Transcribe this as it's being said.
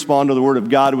respond to the Word of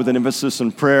God with an emphasis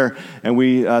on prayer, and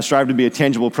we strive to be a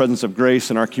tangible presence of grace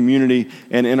in our community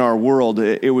and in our world.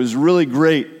 It was really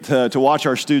great to watch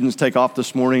our students take off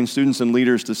this morning, students and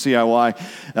leaders to CIY.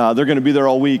 They're going to be there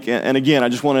all week, and again, I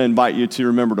just want to invite you to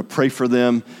remember to pray for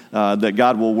them, that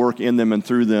God will work in them and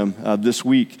through them this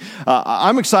week.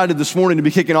 I'm excited this morning to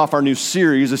be kicking off our new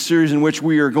series, a series in which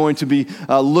we are going to be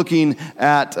looking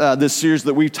at this series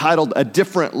that we've titled A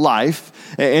Different Life.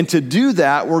 And to do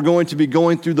that, we're going to be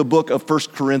going through the book of 1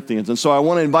 Corinthians. And so I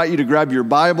want to invite you to grab your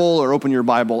Bible or open your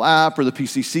Bible app or the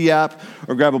PCC app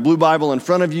or grab a blue Bible in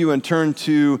front of you and turn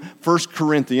to 1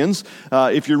 Corinthians.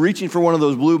 If you're reaching for one of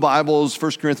those blue Bibles,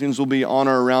 1 Corinthians will be on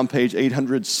or around page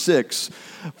 806.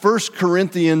 1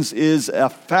 Corinthians is a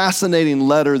fascinating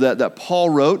letter that Paul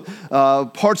wrote.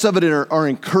 Parts of it are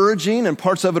encouraging and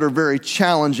parts of it are very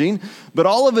challenging, but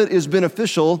all of it is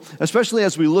beneficial, especially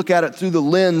as we look at it through the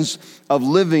lens of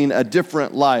living a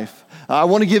different life. I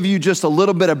want to give you just a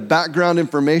little bit of background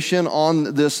information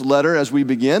on this letter as we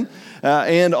begin,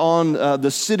 and on the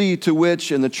city to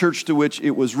which and the church to which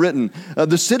it was written.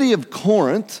 The city of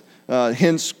Corinth,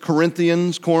 hence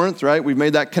Corinthians, Corinth, right? We've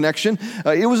made that connection.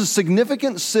 It was a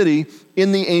significant city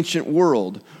in the ancient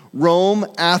world. Rome,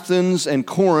 Athens, and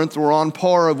Corinth were on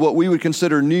par of what we would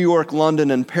consider New York, London,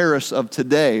 and Paris of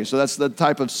today. So that's the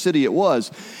type of city it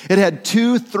was. It had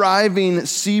 2 thriving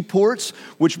seaports,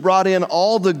 which brought in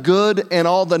all the good and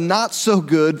all the not so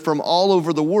good from all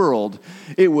over the world.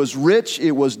 It was rich,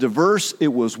 it was diverse, it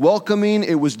was welcoming,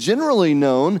 it was generally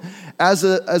known as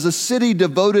a city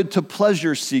devoted to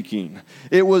pleasure seeking.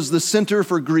 It was the center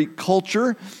for Greek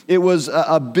culture. It was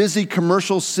a busy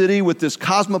commercial city with this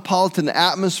cosmopolitan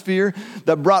atmosphere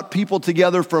that brought people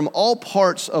together from all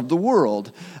parts of the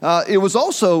world. It was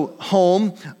also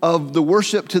home of the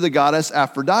worship to the goddess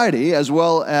Aphrodite, as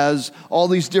well as all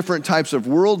these different types of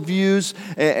worldviews.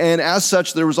 And as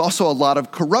such, there was also a lot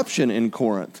of corruption in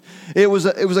Corinth. It was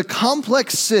a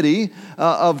complex city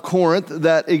of Corinth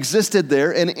that existed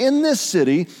there, and in this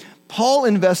city, Paul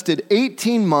invested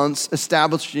 18 months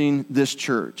establishing this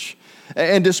church.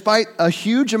 And despite a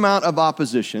huge amount of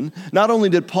opposition, not only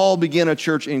did Paul begin a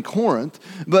church in Corinth,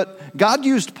 but God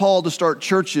used Paul to start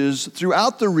churches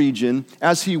throughout the region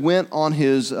as he went on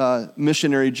his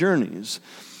missionary journeys.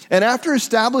 And after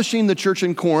establishing the church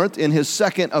in Corinth in his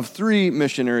second of 3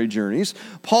 missionary journeys,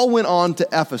 Paul went on to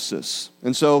Ephesus.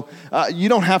 And so you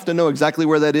don't have to know exactly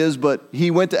where that is, but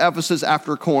he went to Ephesus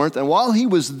after Corinth. And while he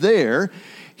was there,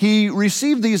 he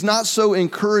received these not so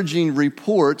encouraging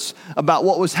reports about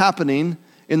what was happening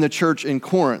in the church in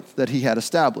Corinth that he had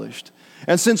established.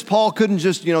 And since Paul couldn't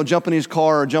just, jump in his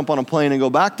car or jump on a plane and go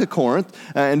back to Corinth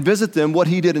and visit them, what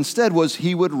he did instead was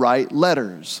he would write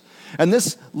letters. And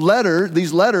these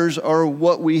letters are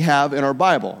what we have in our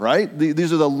Bible, right?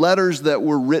 These are the letters that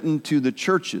were written to the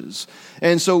churches.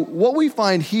 And so what we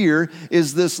find here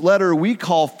is this letter we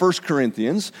call 1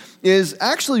 Corinthians is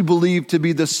actually believed to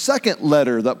be the second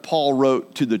letter that Paul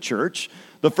wrote to the church.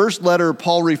 The first letter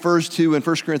Paul refers to in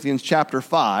 1 Corinthians chapter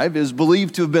 5 is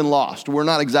believed to have been lost. We're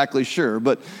not exactly sure,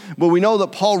 but we know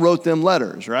that Paul wrote them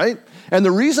letters, right? And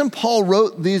the reason Paul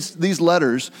wrote these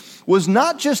letters was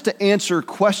not just to answer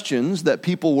questions that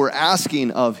people were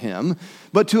asking of him,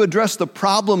 but to address the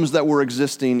problems that were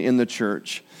existing in the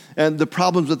church and the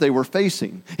problems that they were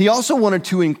facing. He also wanted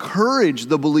to encourage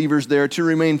the believers there to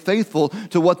remain faithful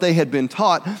to what they had been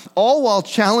taught, all while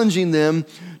challenging them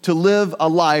to live a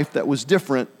life that was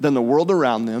different than the world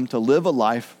around them, to live a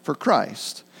life for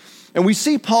Christ. And we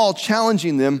see Paul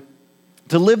challenging them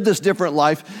to live this different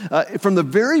life from the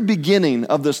very beginning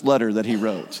of this letter that he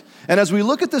wrote. And as we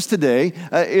look at this today,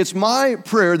 it's my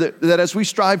prayer that as we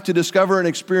strive to discover and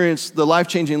experience the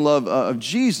life-changing love of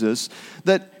Jesus,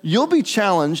 that you'll be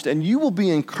challenged and you will be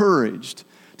encouraged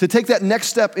to take that next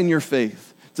step in your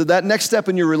faith, to that next step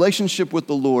in your relationship with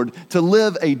the Lord, to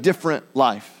live a different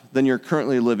life than you're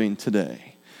currently living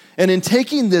today. And in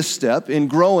taking this step, in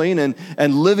growing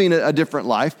and living a different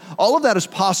life, all of that is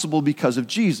possible because of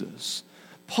Jesus.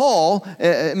 Paul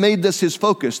made this his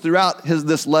focus throughout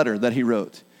this letter that he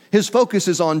wrote. His focus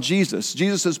is on Jesus,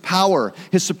 Jesus' power,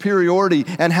 his superiority,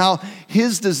 and how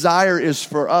his desire is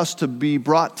for us to be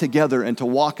brought together and to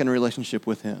walk in a relationship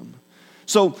with him.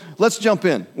 So let's jump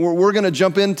in. We're going to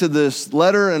jump into this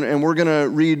letter, and we're going to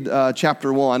read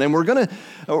chapter 1. And we're going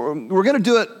to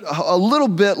do it a little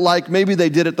bit like maybe they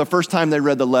did it the first time they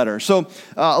read the letter. So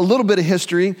a little bit of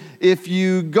history. If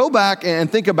you go back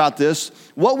and think about this,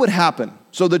 what would happen?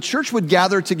 So the church would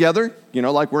gather together,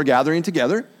 like we're gathering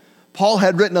together. Paul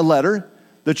had written a letter.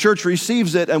 The church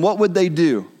receives it, and what would they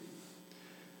do?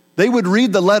 They would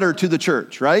read the letter to the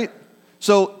church, right?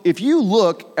 So if you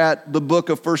look at the book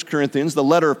of 1 Corinthians, the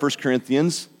letter of 1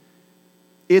 Corinthians,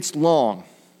 it's long,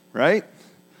 right?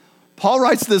 Paul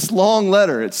writes this long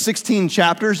letter. It's 16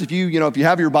 chapters. If you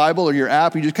have your Bible or your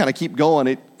app, you just kind of keep going.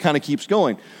 It kind of keeps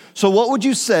going. So what would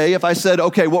you say if I said,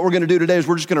 okay, what we're going to do today is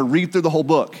we're just going to read through the whole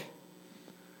book?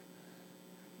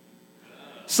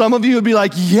 Some of you would be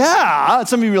like, yeah.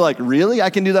 Some of you would be like, really? I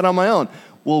can do that on my own.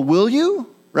 Well, will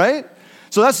you? Right?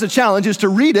 So that's the challenge, is to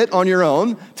read it on your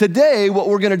own. Today, what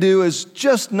we're going to do is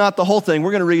just not the whole thing.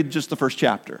 We're going to read just the first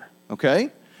chapter,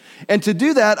 okay? And to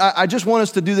do that, I just want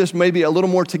us to do this maybe a little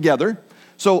more together.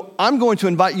 So I'm going to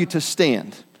invite you to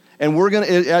stand. And we're going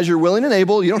to, as you're willing and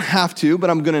able, you don't have to, but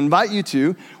I'm going to invite you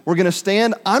to. We're going to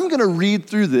stand. I'm going to read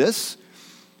through this,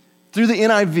 through the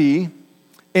NIV,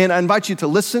 and I invite you to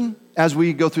listen as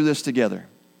we go through this together.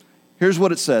 Here's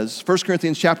what it says, 1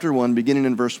 Corinthians chapter 1, beginning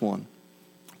in verse 1.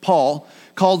 Paul,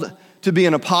 called to be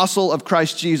an apostle of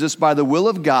Christ Jesus by the will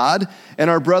of God, and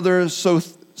our brother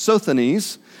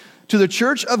Sosthenes, to the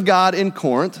church of God in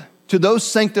Corinth, to those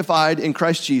sanctified in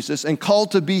Christ Jesus and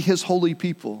called to be his holy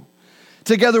people,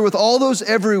 together with all those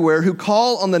everywhere who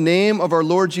call on the name of our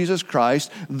Lord Jesus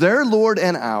Christ, their Lord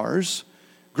and ours,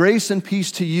 grace and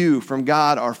peace to you from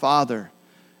God our Father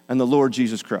and the Lord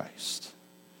Jesus Christ.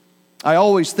 I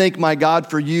always thank my God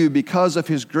for you because of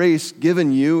his grace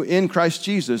given you in Christ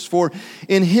Jesus. For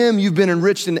in him you've been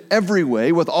enriched in every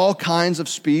way with all kinds of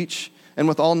speech and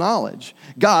with all knowledge,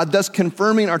 God thus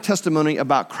confirming our testimony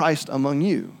about Christ among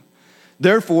you.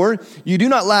 Therefore, you do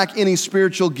not lack any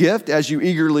spiritual gift as you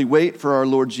eagerly wait for our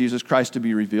Lord Jesus Christ to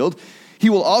be revealed.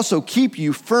 He will also keep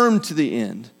you firm to the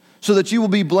end, so that you will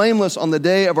be blameless on the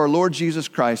day of our Lord Jesus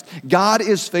Christ. God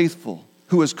is faithful,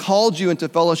 who has called you into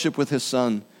fellowship with his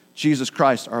Son, Jesus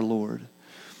Christ our Lord.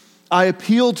 I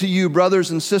appeal to you,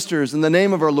 brothers and sisters, in the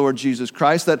name of our Lord Jesus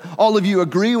Christ, that all of you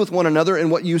agree with one another in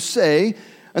what you say,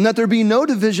 and that there be no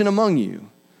division among you,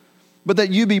 but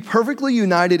that you be perfectly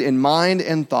united in mind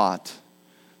and thought.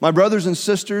 My brothers and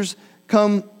sisters,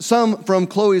 some from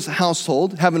Chloe's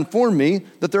household have informed me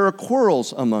that there are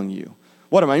quarrels among you.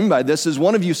 What I mean by this is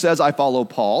one of you says, I follow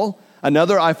Paul,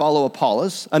 another, I follow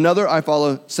Apollos, another, I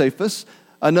follow Cephas,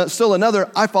 still another,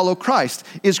 I follow Christ.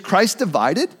 Is Christ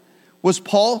divided? Was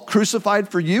Paul crucified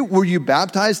for you? Were you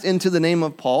baptized into the name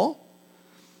of Paul?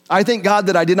 I thank God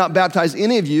that I did not baptize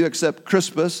any of you except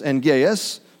Crispus and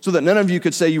Gaius, so that none of you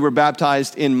could say you were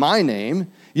baptized in my name.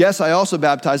 Yes, I also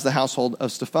baptized the household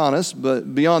of Stephanas,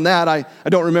 but beyond that, I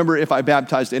don't remember if I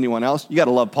baptized anyone else. You got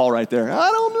to love Paul right there.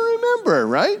 I don't remember,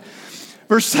 right?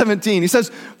 Verse 17, he says,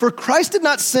 for Christ did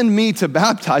not send me to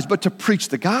baptize, but to preach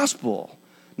the gospel,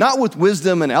 not with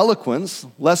wisdom and eloquence,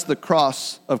 lest the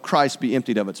cross of Christ be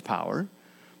emptied of its power.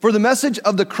 For the message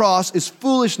of the cross is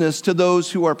foolishness to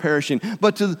those who are perishing,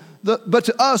 but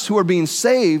to us who are being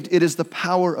saved, it is the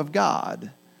power of God.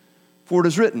 For it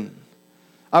is written,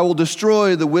 I will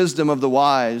destroy the wisdom of the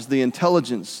wise, the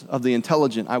intelligence of the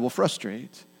intelligent I will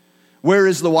frustrate. Where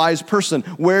is the wise person?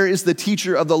 Where is the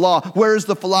teacher of the law? Where is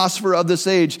the philosopher of this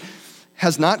age?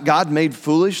 Has not God made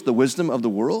foolish the wisdom of the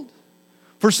world?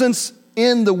 For since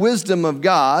in the wisdom of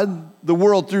God, the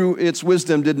world through its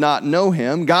wisdom did not know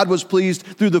him, God was pleased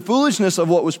through the foolishness of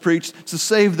what was preached to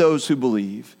save those who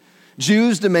believe.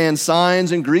 Jews demand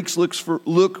signs and Greeks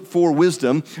look for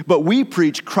wisdom, but we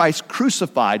preach Christ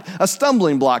crucified, a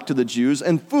stumbling block to the Jews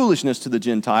and foolishness to the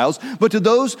Gentiles. But to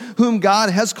those whom God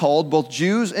has called, both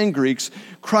Jews and Greeks,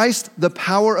 Christ the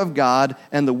power of God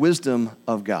and the wisdom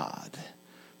of God.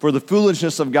 For the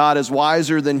foolishness of God is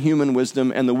wiser than human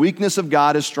wisdom, and the weakness of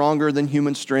God is stronger than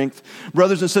human strength.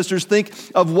 Brothers and sisters, think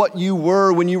of what you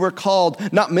were when you were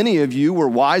called. Not many of you were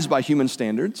wise by human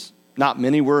standards. Not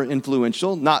many were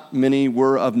influential. Not many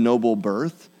were of noble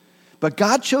birth. But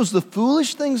God chose the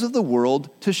foolish things of the world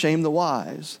to shame the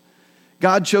wise.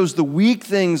 God chose the weak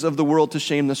things of the world to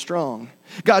shame the strong.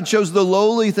 God chose the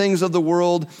lowly things of the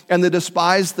world and the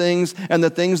despised things and the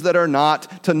things that are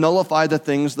not to nullify the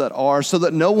things that are, so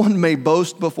that no one may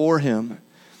boast before him.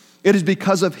 It is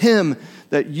because of him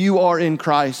that you are in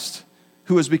Christ,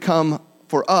 who has become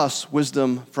for us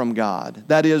wisdom from God.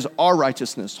 That is our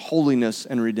righteousness, holiness,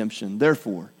 and redemption.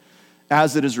 Therefore,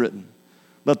 as it is written,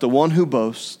 let the one who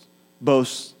boasts,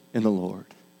 boast in the Lord.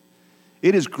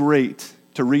 It is great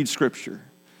to read Scripture.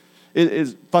 It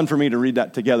is fun for me to read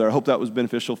that together. I hope that was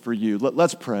beneficial for you.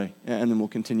 Let's pray, and then we'll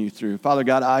continue through. Father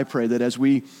God, I pray that as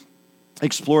we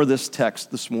explore this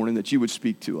text this morning, that you would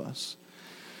speak to us,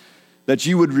 that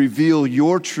you would reveal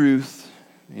your truth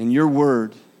in your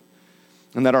word,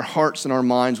 and that our hearts and our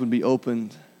minds would be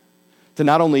opened to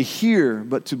not only hear,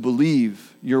 but to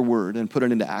believe your word and put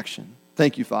it into action.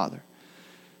 Thank you, Father.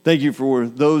 Thank you for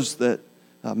those that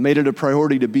made it a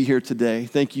priority to be here today.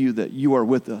 Thank you that you are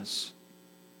with us.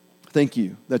 Thank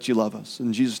you that you love us.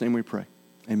 In Jesus' name we pray.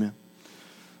 Amen.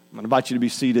 I'm going to invite you to be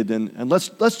seated, and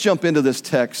let's jump into this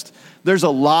text. There's a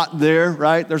lot there,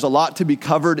 right? There's a lot to be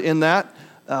covered in that,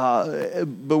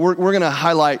 but we're going to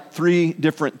highlight three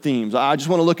different themes. I just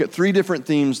want to look at three different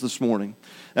themes this morning.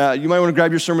 You might want to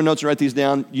grab your sermon notes and write these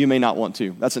down. You may not want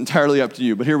to. That's entirely up to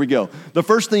you, but here we go. The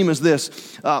first theme is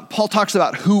this. Paul talks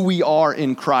about who we are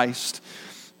in Christ.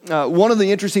 One of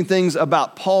the interesting things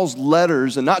about Paul's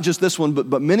letters, and not just this one,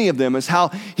 but many of them, is how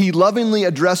he lovingly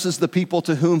addresses the people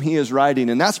to whom he is writing.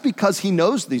 And that's because he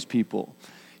knows these people.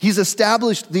 He's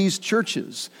established these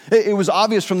churches. It was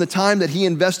obvious from the time that he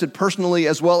invested personally,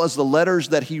 as well as the letters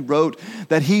that he wrote,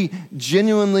 that he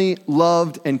genuinely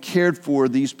loved and cared for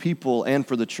these people and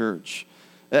for the church.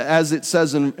 As it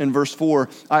says in verse 4,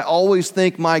 I always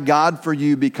thank my God for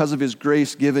you because of his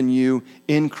grace given you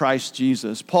in Christ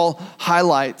Jesus. Paul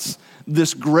highlights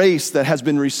this grace that has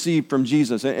been received from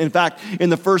Jesus. In fact, in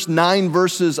the first 9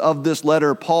 verses of this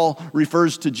letter, Paul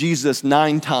refers to Jesus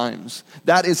 9 times.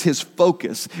 That is his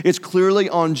focus. It's clearly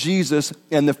on Jesus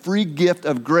and the free gift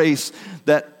of grace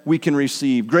that we can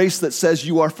receive. Grace that says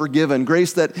you are forgiven.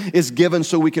 Grace that is given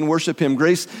so we can worship him.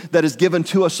 Grace that is given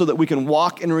to us so that we can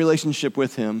walk in relationship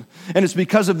with him. And it's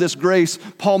because of this grace,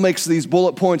 Paul makes these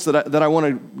bullet points that I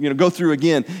want to go through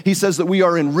again. He says that we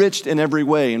are enriched in every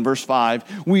way in verse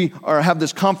 5. We have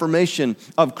this confirmation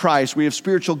of Christ. We have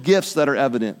spiritual gifts that are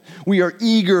evident. We are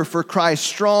eager for Christ,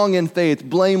 strong in faith,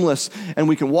 blameless, and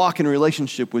we can walk in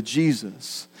relationship with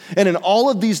Jesus. And in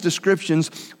all of these descriptions,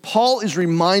 Paul is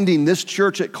reminding this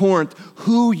church at Corinth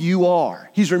who you are.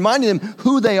 He's reminding them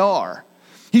who they are.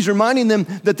 He's reminding them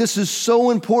that this is so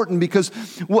important because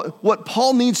what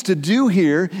Paul needs to do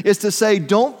here is to say,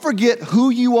 don't forget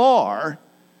who you are,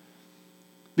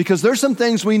 because there's some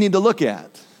things we need to look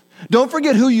at. Don't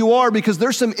forget who you are because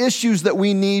there's some issues that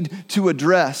we need to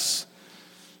address.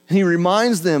 And he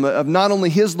reminds them of not only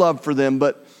his love for them,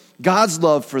 but God's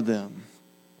love for them.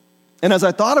 And as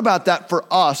I thought about that for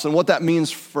us and what that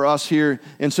means for us here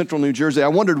in Central New Jersey, I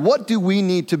wondered, what do we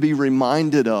need to be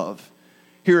reminded of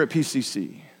here at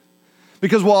PCC?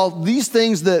 Because while these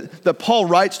things that Paul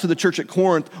writes to the church at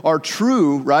Corinth are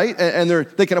true, right, and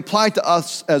they can apply to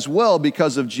us as well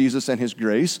because of Jesus and his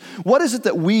grace, what is it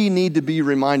that we need to be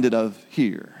reminded of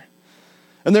here?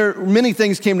 And there are many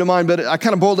things came to mind, but I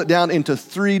kind of boiled it down into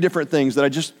 3 different things that I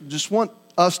just want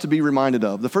us to be reminded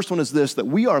of. The first one is this, that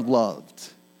we are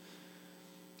loved.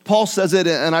 Paul says it,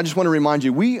 and I just want to remind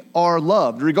you, we are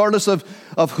loved. Regardless of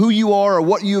who you are or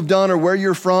what you've done or where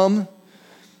you're from,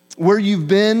 where you've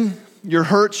been, your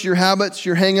hurts, your habits,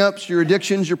 your hang-ups, your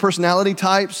addictions, your personality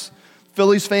types,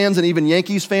 Phillies fans and even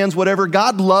Yankees fans, whatever,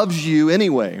 God loves you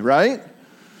anyway, right?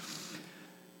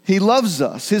 He loves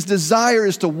us. His desire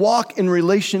is to walk in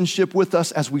relationship with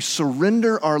us as we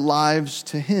surrender our lives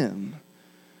to him,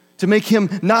 to make him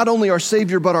not only our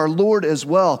Savior, but our Lord as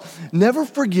well. Never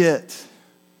forget,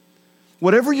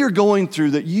 whatever you're going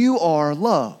through, that you are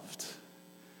loved.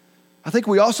 I think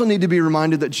we also need to be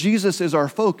reminded that Jesus is our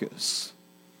focus.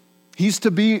 He's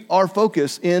to be our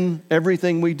focus in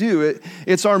everything we do.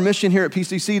 It's our mission here at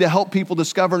PCC to help people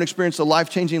discover and experience the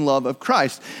life-changing love of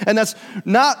Christ. And that's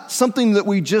not something that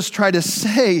we just try to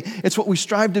say. It's what we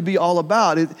strive to be all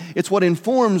about. It's what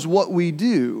informs what we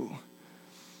do.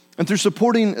 And through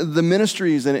supporting the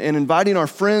ministries and inviting our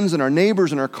friends and our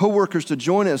neighbors and our coworkers to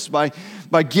join us by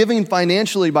giving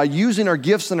financially, by using our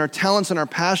gifts and our talents and our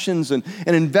passions and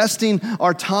investing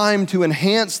our time to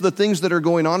enhance the things that are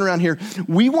going on around here,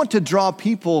 we want to draw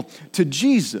people to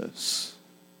Jesus.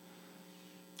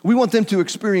 We want them to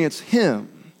experience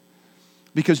him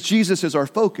because Jesus is our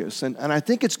focus. And I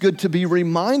think it's good to be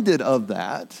reminded of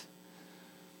that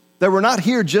we're not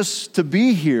here just to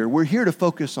be here. We're here to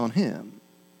focus on him.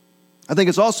 I think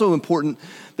it's also important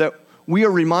that we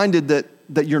are reminded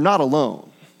that you're not alone.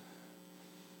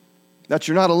 That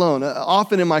you're not alone.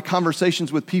 Often in my conversations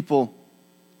with people,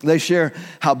 they share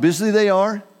how busy they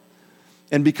are.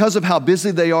 And because of how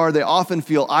busy they are, they often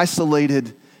feel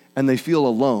isolated and they feel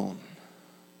alone.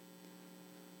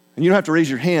 And you don't have to raise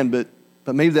your hand, but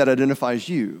maybe that identifies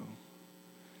you.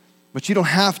 But you don't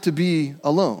have to be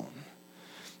alone.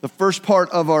 The first part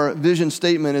of our vision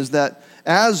statement is that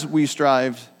as we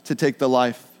strive to take the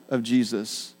life of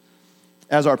Jesus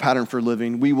as our pattern for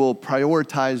living, we will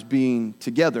prioritize being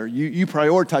together. You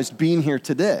prioritized being here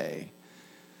today.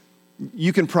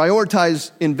 You can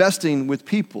prioritize investing with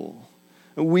people.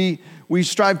 We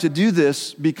strive to do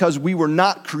this because we were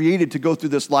not created to go through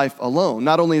this life alone.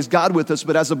 Not only is God with us,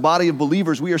 but as a body of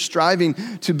believers, we are striving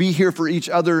to be here for each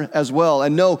other as well.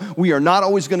 And no, we are not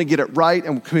always going to get it right,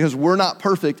 and because we're not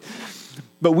perfect,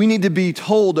 but we need to be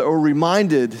told or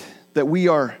reminded that we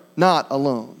are not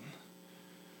alone.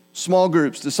 Small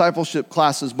groups, discipleship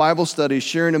classes, Bible studies,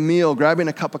 sharing a meal, grabbing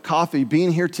a cup of coffee,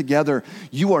 being here together,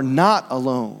 you are not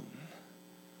alone.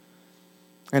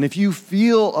 And if you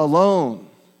feel alone,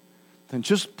 then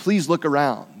just please look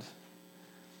around.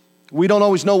 We don't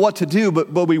always know what to do,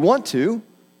 but we want to.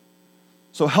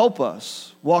 So help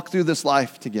us walk through this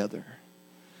life together.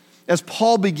 As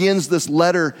Paul begins this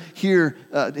letter here,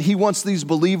 he wants these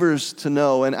believers to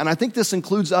know, and I think this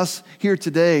includes us here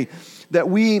today, that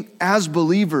we as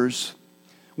believers,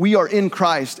 we are in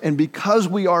Christ, and because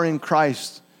we are in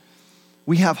Christ,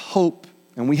 we have hope,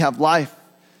 and we have life,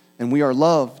 and we are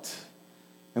loved,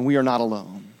 and we are not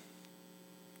alone.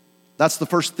 That's the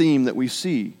first theme that we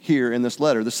see here in this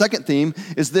letter. The second theme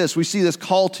is this. We see this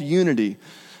call to unity.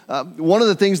 One of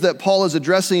the things that Paul is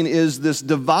addressing is this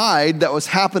divide that was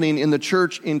happening in the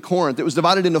church in Corinth. It was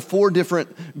divided into 4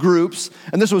 different groups,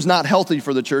 and this was not healthy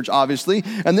for the church, obviously.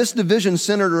 And this division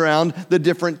centered around the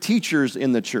different teachers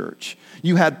in the church.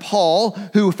 You had Paul,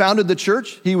 who founded the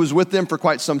church. He was with them for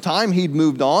quite some time. He'd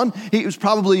moved on. He was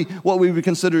probably what we would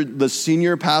consider the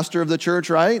senior pastor of the church,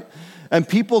 right? And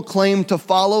people claimed to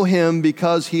follow him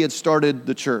because he had started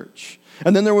the church.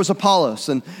 And then there was Apollos,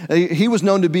 and he was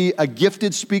known to be a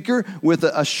gifted speaker with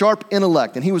a sharp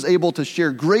intellect, and he was able to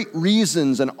share great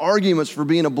reasons and arguments for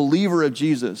being a believer of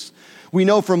Jesus. We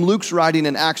know from Luke's writing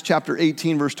in Acts chapter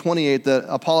 18, verse 28, that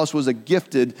Apollos was a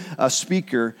gifted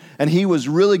speaker, and he was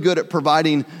really good at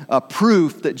providing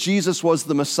proof that Jesus was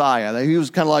the Messiah. He was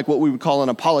kind of like what we would call an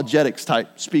apologetics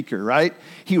type speaker, right?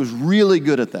 He was really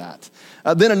good at that.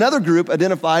 Then another group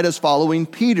identified as following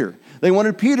Peter. They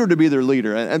wanted Peter to be their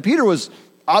leader. And Peter was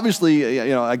obviously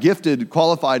a gifted,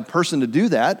 qualified person to do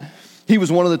that. He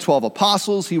was one of the 12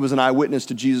 apostles. He was an eyewitness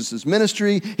to Jesus'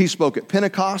 ministry. He spoke at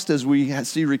Pentecost, as we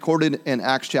see recorded in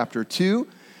Acts chapter 2.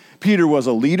 Peter was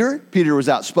a leader. Peter was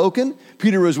outspoken.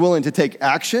 Peter was willing to take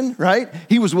action, right?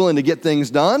 He was willing to get things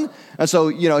done. And so,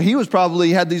 he was probably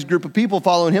had these group of people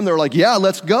following him. They were like, yeah,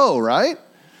 let's go, right?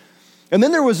 And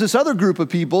then there was this other group of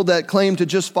people that claimed to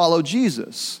just follow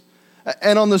Jesus.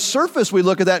 And on the surface, we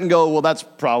look at that and go, well, that's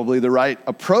probably the right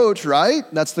approach, right?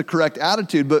 That's the correct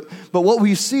attitude. But what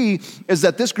we see is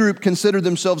that this group considered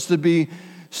themselves to be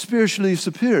spiritually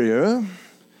superior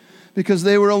because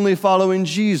they were only following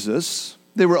Jesus.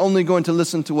 They were only going to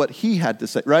listen to what he had to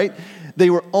say, right? They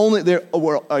were only there.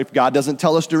 If God doesn't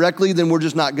tell us directly, then we're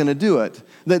just not going to do it.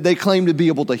 They claimed to be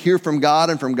able to hear from God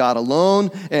and from God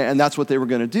alone, and that's what they were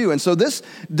going to do. And so this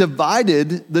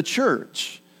divided the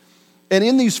church. And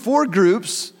in these 4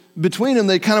 groups, between them,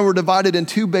 they kind of were divided in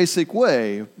 2 basic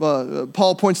ways.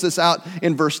 Paul points this out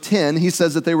in verse 10. He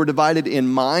says that they were divided in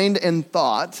mind and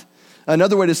thought.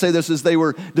 Another way to say this is they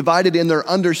were divided in their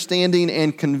understanding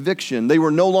and conviction. They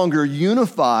were no longer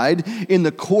unified in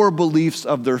the core beliefs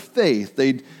of their faith.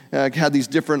 They had these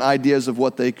different ideas of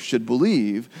what they should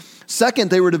believe.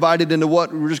 Second, they were divided into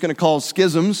what we're just going to call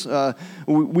schisms.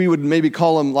 We would maybe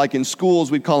call them, like in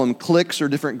schools, we'd call them cliques or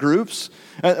different groups.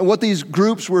 And what these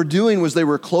groups were doing was they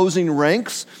were closing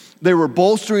ranks. They were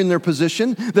bolstering their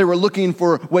position. They were looking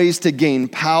for ways to gain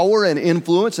power and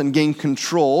influence and gain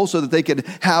control so that they could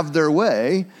have their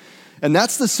way. And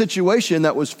that's the situation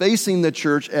that was facing the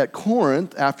church at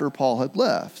Corinth after Paul had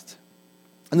left.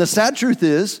 And the sad truth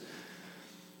is,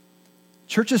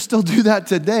 churches still do that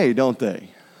today, don't they?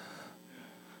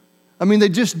 I mean, they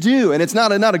just do, and it's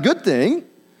not a good thing,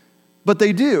 but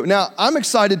they do. Now, I'm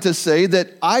excited to say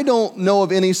that I don't know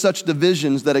of any such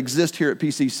divisions that exist here at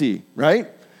PCC, right?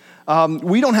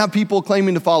 We don't have people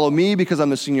claiming to follow me because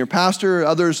I'm the senior pastor.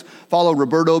 Others follow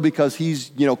Roberto because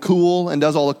he's, cool and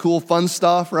does all the cool, fun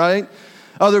stuff, right?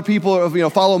 Other people,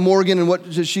 follow Morgan and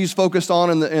what she's focused on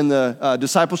in the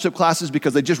discipleship classes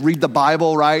because they just read the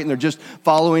Bible, right? And they're just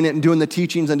following it and doing the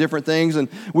teachings and different things. And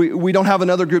we don't have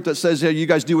another group that says, hey, you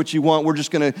guys do what you want. We're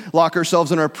just going to lock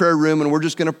ourselves in our prayer room and we're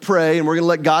just going to pray and we're going to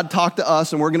let God talk to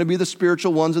us and we're going to be the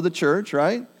spiritual ones of the church,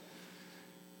 right?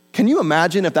 Can you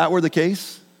imagine if that were the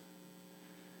case?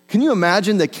 Can you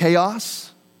imagine the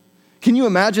chaos? Can you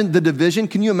imagine the division?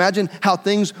 Can you imagine how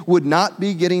things would not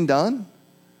be getting done?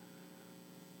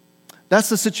 That's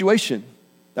the situation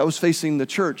that was facing the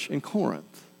church in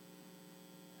Corinth.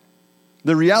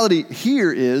 The reality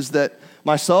here is that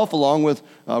myself, along with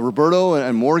Roberto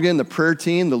and Morgan, the prayer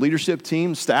team, the leadership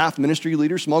team, staff, ministry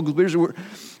leaders, small group leaders,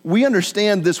 we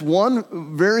understand this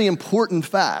one very important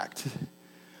fact.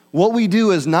 what we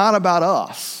do is not about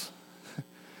us.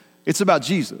 It's about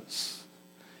Jesus.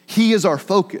 He is our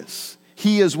focus.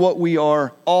 He is what we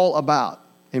are all about.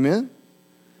 Amen?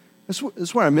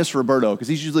 That's where I miss Roberto, because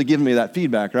he's usually giving me that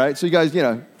feedback, right? So you guys,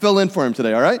 fill in for him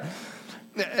today, all right?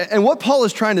 And what Paul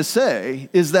is trying to say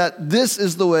is that this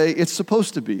is the way it's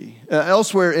supposed to be.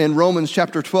 Elsewhere in Romans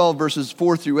chapter 12, verses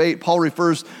 4 through 8, Paul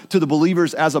refers to the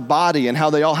believers as a body and how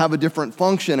they all have a different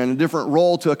function and a different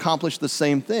role to accomplish the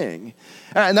same thing.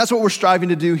 And that's what we're striving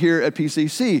to do here at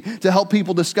PCC, to help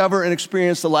people discover and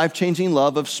experience the life-changing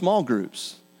love of small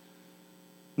groups.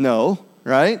 No,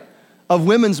 right? Of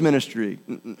women's ministry.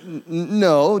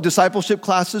 No. Discipleship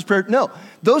classes, prayer. No.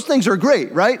 Those things are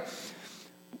great, right?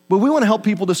 But we want to help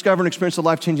people discover and experience the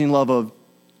life-changing love of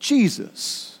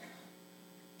Jesus.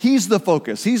 He's the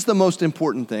focus. He's the most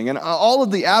important thing. And all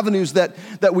of the avenues that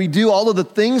we do, all of the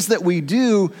things that we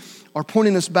do are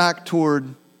pointing us back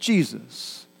toward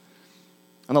Jesus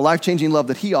and the life-changing love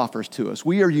that he offers to us.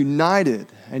 We are united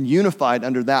and unified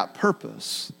under that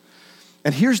purpose.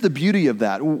 And here's the beauty of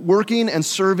that. Working and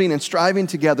serving and striving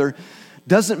together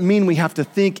doesn't mean we have to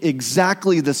think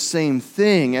exactly the same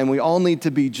thing and we all need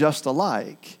to be just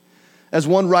alike. As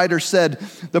one writer said,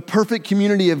 the perfect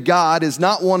community of God is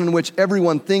not one in which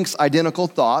everyone thinks identical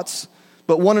thoughts,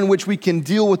 but one in which we can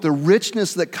deal with the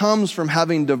richness that comes from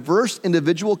having diverse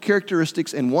individual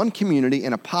characteristics in one community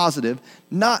in a positive,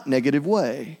 not negative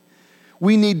way.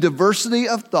 We need diversity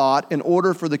of thought in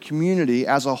order for the community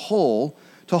as a whole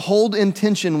to hold in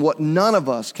tension what none of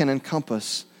us can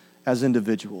encompass as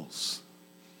individuals.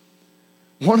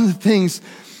 One of the things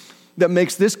that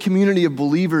makes this community of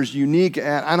believers unique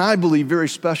and I believe very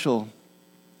special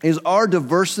is our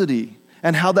diversity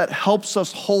and how that helps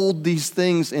us hold these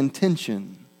things in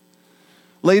tension.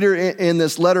 Later in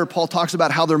this letter, Paul talks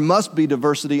about how there must be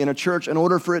diversity in a church in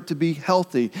order for it to be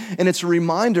healthy. And it's a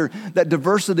reminder that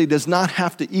diversity does not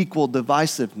have to equal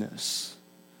divisiveness.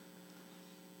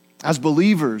 As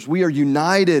believers, we are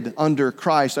united under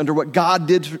Christ, under what God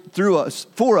did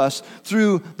for us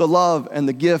through the love and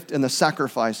the gift and the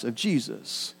sacrifice of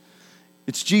Jesus.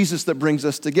 It's Jesus that brings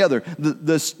us together.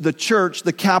 The church,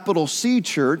 the capital C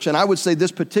church, and I would say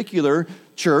this particular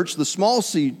church, the small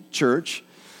c church,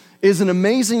 is an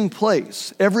amazing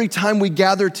place every time we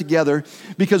gather together,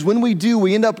 because when we do,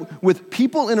 we end up with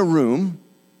people in a room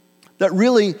that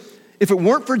really, if it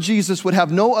weren't for Jesus, would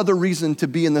have no other reason to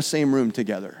be in the same room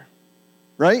together.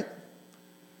 Right?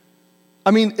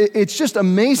 I mean, it's just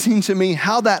amazing to me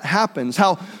how that happens,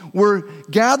 how we're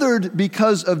gathered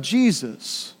because of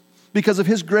Jesus, because of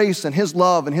his grace and his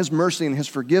love and his mercy and his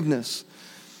forgiveness.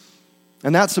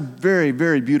 And that's a very,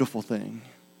 very beautiful thing.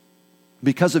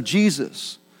 Because of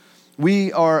Jesus,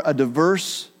 we are a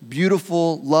diverse,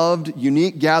 beautiful, loved,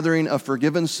 unique gathering of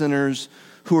forgiven sinners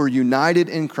who are united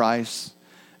in Christ.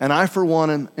 And I, for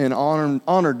one, am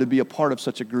honored to be a part of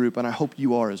such a group, and I hope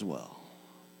you are as well.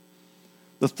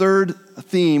 The third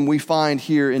theme we find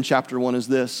here in chapter 1 is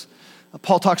this.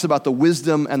 Paul talks about the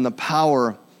wisdom and the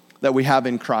power that we have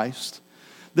in Christ.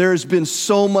 There's been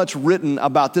so much written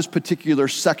about this particular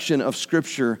section of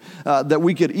Scripture that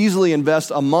we could easily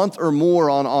invest a month or more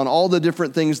on all the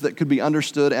different things that could be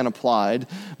understood and applied.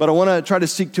 But I want to try to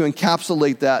seek to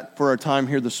encapsulate that for our time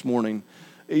here this morning.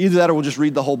 Either that or we'll just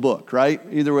read the whole book, right?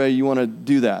 Either way you want to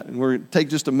do that. And we're going to take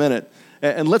just a minute.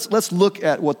 And let's look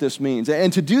at what this means.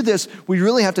 And to do this, we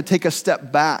really have to take a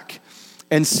step back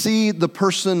and see the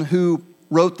person who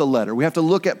wrote the letter. We have to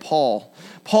look at Paul.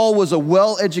 Paul was a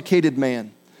well-educated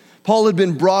man. Paul had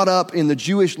been brought up in the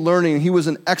Jewish learning. He was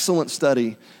an excellent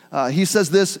study. He says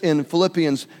this in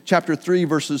Philippians chapter 3,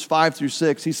 verses 5 through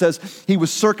 6. He says, he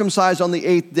was circumcised on the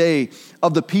 8th day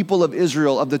of the people of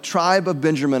Israel, of the tribe of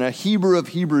Benjamin, a Hebrew of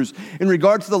Hebrews. In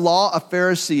regard to the law, a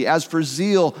Pharisee, as for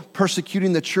zeal,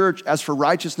 persecuting the church, as for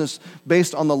righteousness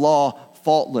based on the law,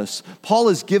 faultless. Paul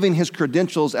is giving his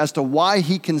credentials as to why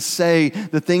he can say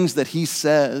the things that he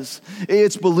says.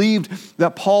 It's believed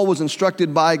that Paul was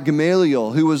instructed by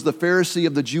Gamaliel, who was the Pharisee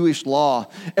of the Jewish law.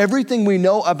 Everything we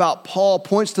know about Paul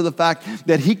points to the fact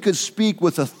that he could speak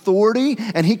with authority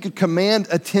and he could command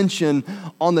attention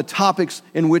on the topics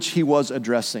in which he was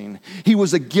addressing. He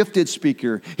was a gifted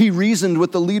speaker. He reasoned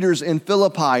with the leaders in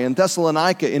Philippi, in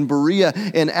Thessalonica, in Berea,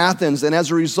 in Athens, and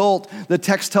as a result, the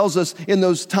text tells us in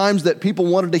those times that people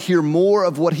wanted to hear more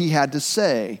of what he had to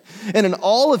say. And in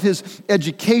all of his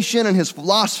education and his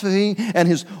philosophy and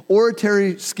his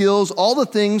oratory skills, all the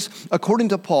things, according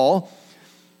to Paul,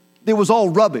 it was all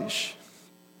rubbish.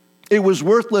 It was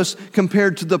worthless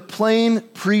compared to the plain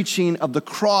preaching of the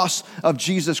cross of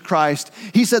Jesus Christ.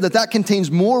 He said that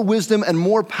contains more wisdom and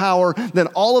more power than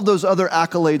all of those other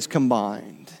accolades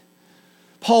combined.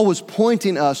 Paul was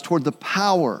pointing us toward the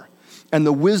power and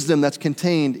the wisdom that's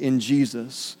contained in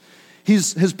Jesus.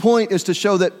 His point is to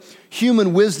show that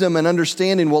human wisdom and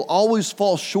understanding will always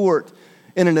fall short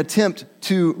in an attempt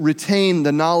to retain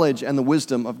the knowledge and the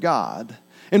wisdom of God.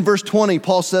 In verse 20,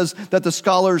 Paul says that the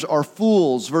scholars are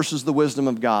fools versus the wisdom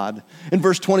of God. In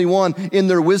verse 21, in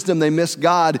their wisdom they miss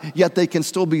God, yet they can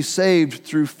still be saved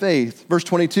through faith. Verse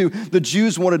 22, the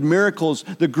Jews wanted miracles,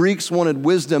 the Greeks wanted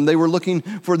wisdom. They were looking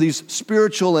for these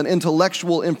spiritual and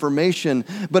intellectual information,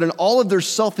 but in all of their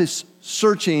selfish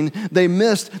searching, they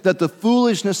missed that the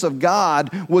foolishness of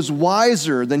God was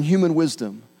wiser than human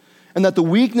wisdom, and that the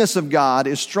weakness of God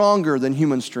is stronger than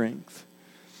human strength.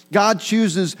 God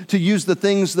chooses to use the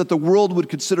things that the world would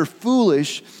consider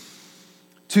foolish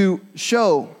to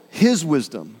show his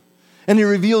wisdom. And he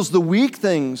reveals the weak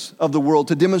things of the world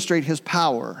to demonstrate his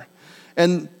power.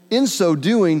 And in so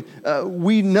doing,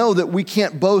 we know that we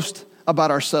can't boast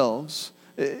about ourselves.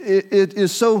 It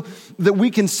is so that we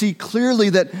can see clearly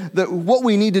that what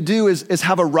we need to do is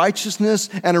have a righteousness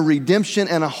and a redemption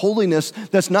and a holiness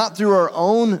that's not through our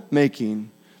own making,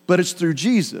 but it's through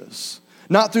Jesus.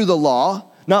 Not through the law,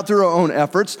 not through our own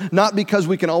efforts, not because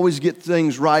we can always get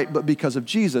things right, but because of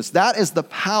Jesus. That is the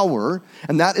power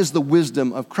and that is the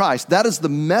wisdom of Christ. That is the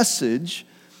message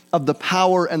of the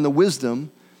power and the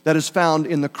wisdom that is found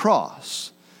in the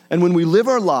cross. And when we live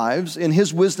our lives in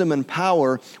his wisdom and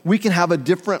power, we can have a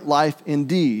different life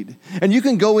indeed. And you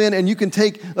can go in and you can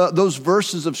take those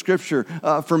verses of Scripture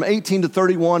from 18 to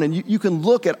 31, and you can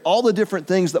look at all the different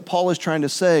things that Paul is trying to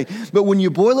say. But when you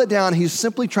boil it down, he's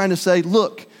simply trying to say,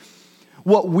 look,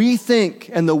 what we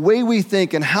think and the way we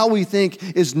think and how we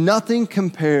think is nothing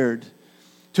compared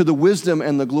to the wisdom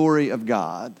and the glory of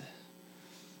God.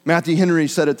 Matthew Henry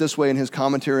said it this way in his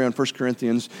commentary on 1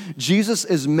 Corinthians. Jesus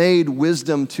is made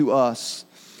wisdom to us,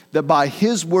 that by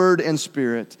his word and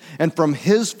spirit, and from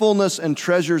his fullness and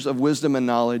treasures of wisdom and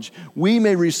knowledge, we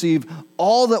may receive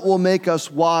all that will make us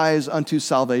wise unto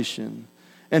salvation,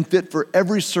 and fit for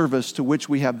every service to which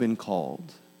we have been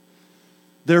called.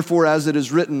 Therefore, as it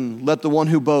is written, let the one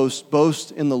who boasts,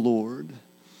 boast in the Lord.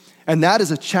 And that is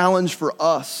a challenge for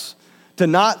us, to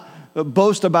not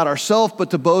boast about ourselves, but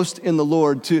to boast in the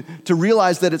Lord, to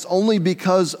realize that it's only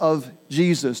because of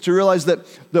Jesus, to realize that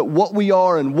what we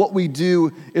are and what we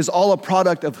do is all a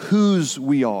product of whose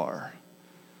we are.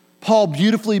 Paul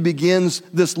beautifully begins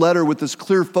this letter with this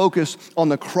clear focus on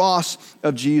the cross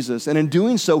of Jesus. And in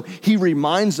doing so, he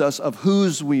reminds us of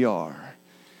whose we are.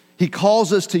 He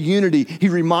calls us to unity. He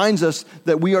reminds us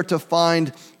that we are to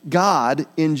find God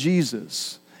in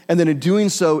Jesus. And then in doing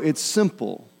so, it's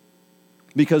simple,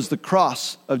 because the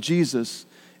cross of Jesus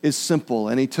is simple.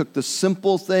 And he took the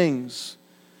simple things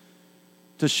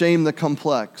to shame the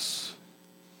complex.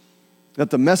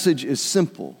 That the message is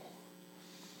simple.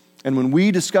 And when we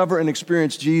discover and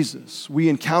experience Jesus, we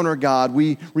encounter God,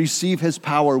 we receive his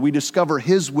power, we discover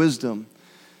his wisdom,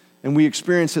 and we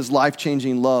experience his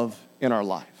life-changing love in our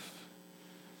life.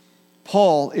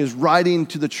 Paul is writing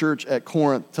to the church at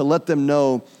Corinth to let them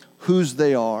know whose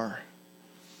they are.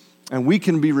 And we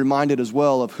can be reminded as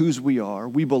well of whose we are.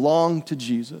 We belong to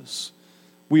Jesus.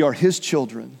 We are his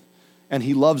children, and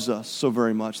he loves us so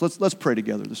very much. Let's pray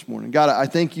together this morning. God, I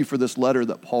thank you for this letter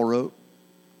that Paul wrote.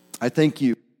 I thank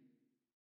you